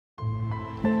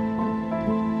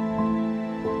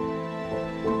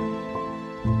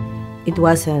It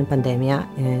was a pandemic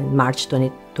in March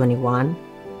 2021,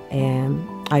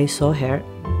 and I saw her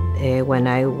when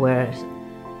I was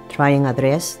trying a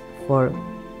dress for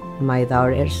my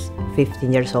daughter's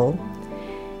 15 years old,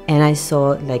 and I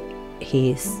saw like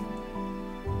his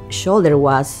shoulder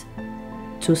was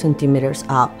 2 centimeters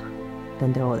up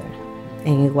than the other,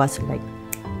 and it was like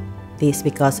this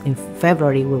because in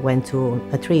February we went to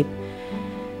a trip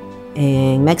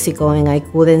in Mexico and I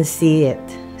couldn't see it.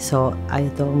 So I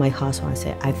told my husband, I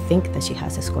said, I think that she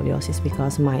has a scoliosis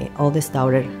because my oldest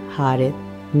daughter had it,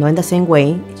 not in the same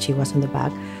way, she was on the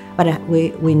back, but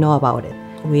we know about it.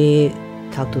 We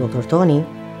talked to Dr. Tony,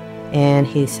 and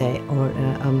he said,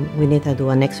 we need to do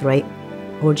an X-ray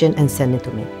urgent and send it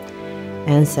to me.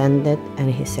 And send it,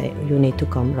 and he said, you need to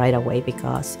come right away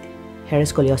because her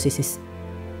scoliosis is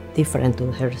different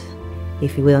to hers.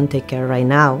 If we don't take care right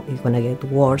now, it's gonna get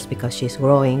worse because she's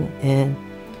growing. And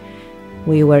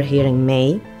we were here in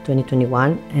May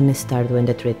 2021 and started doing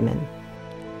the treatment.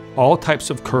 All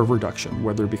types of curve reduction,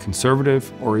 whether it be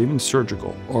conservative or even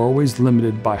surgical, are always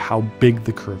limited by how big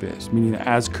the curve is, meaning that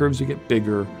as curves get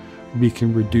bigger, we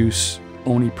can reduce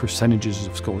only percentages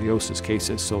of scoliosis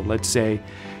cases. So let's say,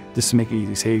 just to make it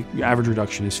easy, say your average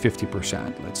reduction is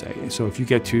 50%, let's say. So if you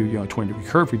get to a 20-degree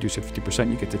curve, reduce it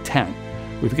 50%, you get to 10.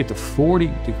 If you get to 40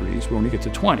 degrees, we only get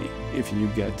to 20. If you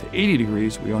get to 80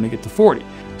 degrees, we only get to 40.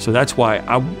 So that's why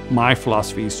my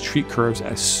philosophy is treat curves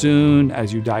as soon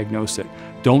as you diagnose it.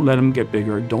 Don't let them get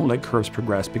bigger. Don't let curves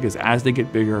progress, because as they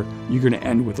get bigger, you're going to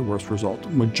end with the worst result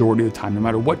majority of the time, no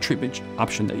matter what treatment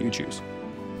option that you choose.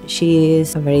 She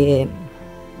is very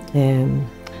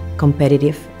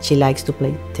competitive. She likes to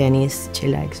play tennis. She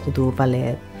likes to do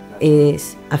ballet. It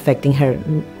is affecting her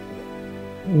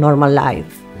normal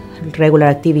life, regular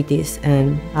activities,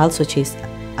 and also she's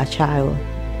a child.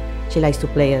 She likes to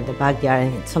play at the backyard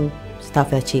and some stuff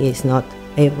that she is not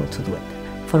able to do it.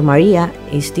 For Maria,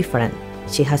 it's different.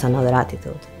 She has another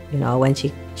attitude. When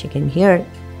she came here,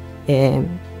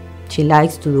 she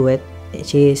likes to do it.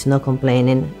 She is not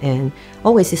complaining and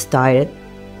always is tired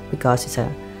because it's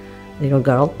a little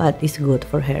girl, but it's good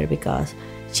for her because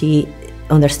she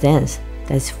understands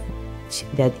that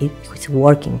it's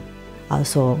working.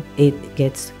 Also, it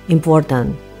gets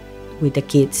important with the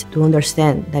kids to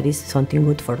understand that it's something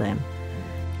good for them.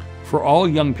 For all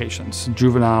young patients,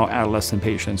 juvenile, adolescent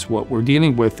patients, what we're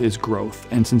dealing with is growth.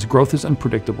 And since growth is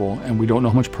unpredictable and we don't know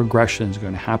how much progression is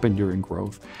going to happen during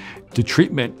growth, the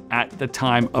treatment at the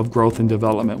time of growth and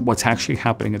development, what's actually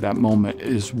happening at that moment,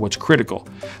 is what's critical.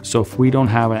 So if we don't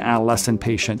have an adolescent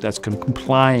patient that's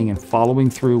complying and following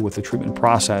through with the treatment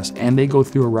process and they go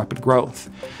through a rapid growth,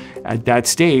 at that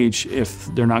stage, if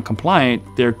they're not compliant,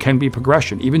 there can be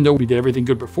progression, even though we did everything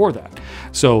good before that.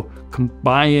 So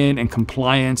buy-in and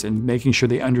compliance and making sure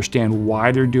they understand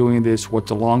why they're doing this, what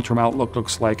the long-term outlook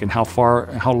looks like, and how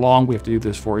long we have to do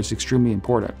this for is extremely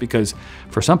important. Because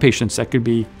for some patients, that could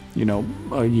be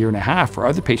a year and a half. For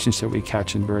other patients that we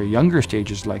catch in very younger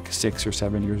stages, like 6 or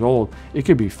 7 years old, it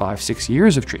could be 5, 6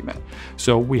 years of treatment.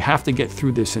 So we have to get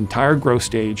through this entire growth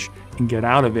stage and get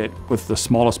out of it with the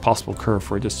smallest possible curve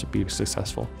for it just to be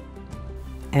successful.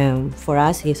 For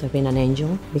us, he's been an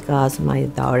angel because my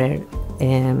daughter,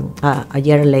 a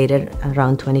year later,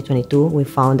 around 2022, we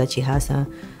found that she has a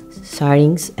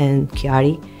Syrinx and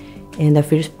Chiari, and the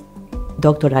first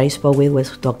doctor I spoke with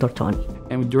was Dr. Tony.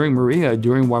 And during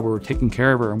while we were taking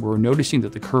care of her, and we were noticing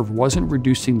that the curve wasn't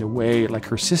reducing the way like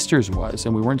her sister's was,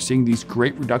 and we weren't seeing these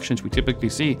great reductions we typically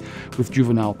see with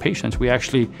juvenile patients, we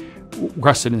actually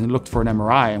requested and looked for an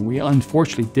MRI, and we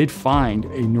unfortunately did find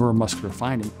a neuromuscular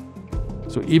finding.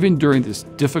 So even during this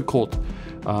difficult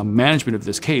management of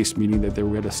this case, meaning that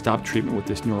we had to stop treatment with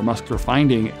this neuromuscular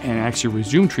finding and actually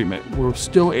resume treatment, we're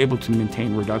still able to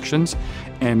maintain reductions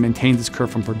and maintain this curve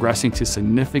from progressing to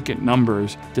significant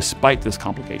numbers despite this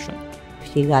complication.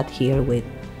 She got here with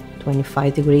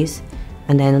 25 degrees,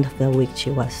 and the end of the week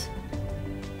she was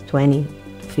 20,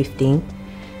 15.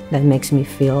 That makes me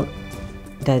feel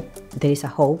that there is a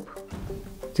hope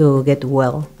to get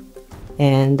well,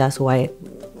 and that's why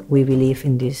we believe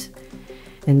in this.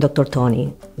 And Dr.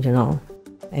 Tony,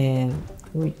 and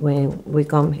when we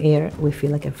come here, we feel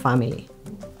like a family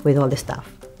with all the staff.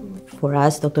 For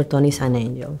us, Dr. Tony is an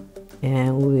angel,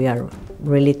 and we are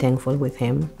really thankful with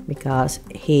him because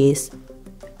he is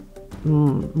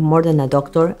more than a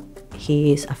doctor,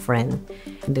 he is a friend.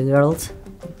 The girls,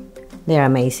 they are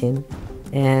amazing,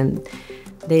 and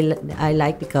I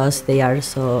like because they are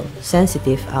so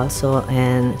sensitive also,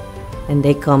 and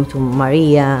they come to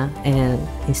Maria, and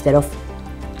instead of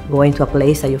going to a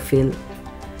place that you feel,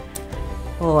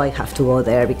 oh, I have to go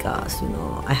there because,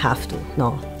 I have to.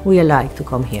 No, we like to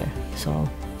come here. So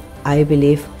I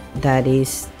believe that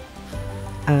is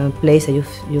a place that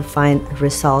you find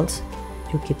results,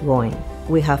 you keep going.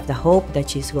 We have the hope that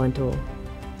she's going to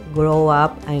grow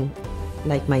up and,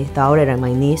 like my daughter and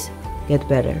my niece, get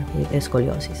better with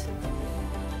scoliosis.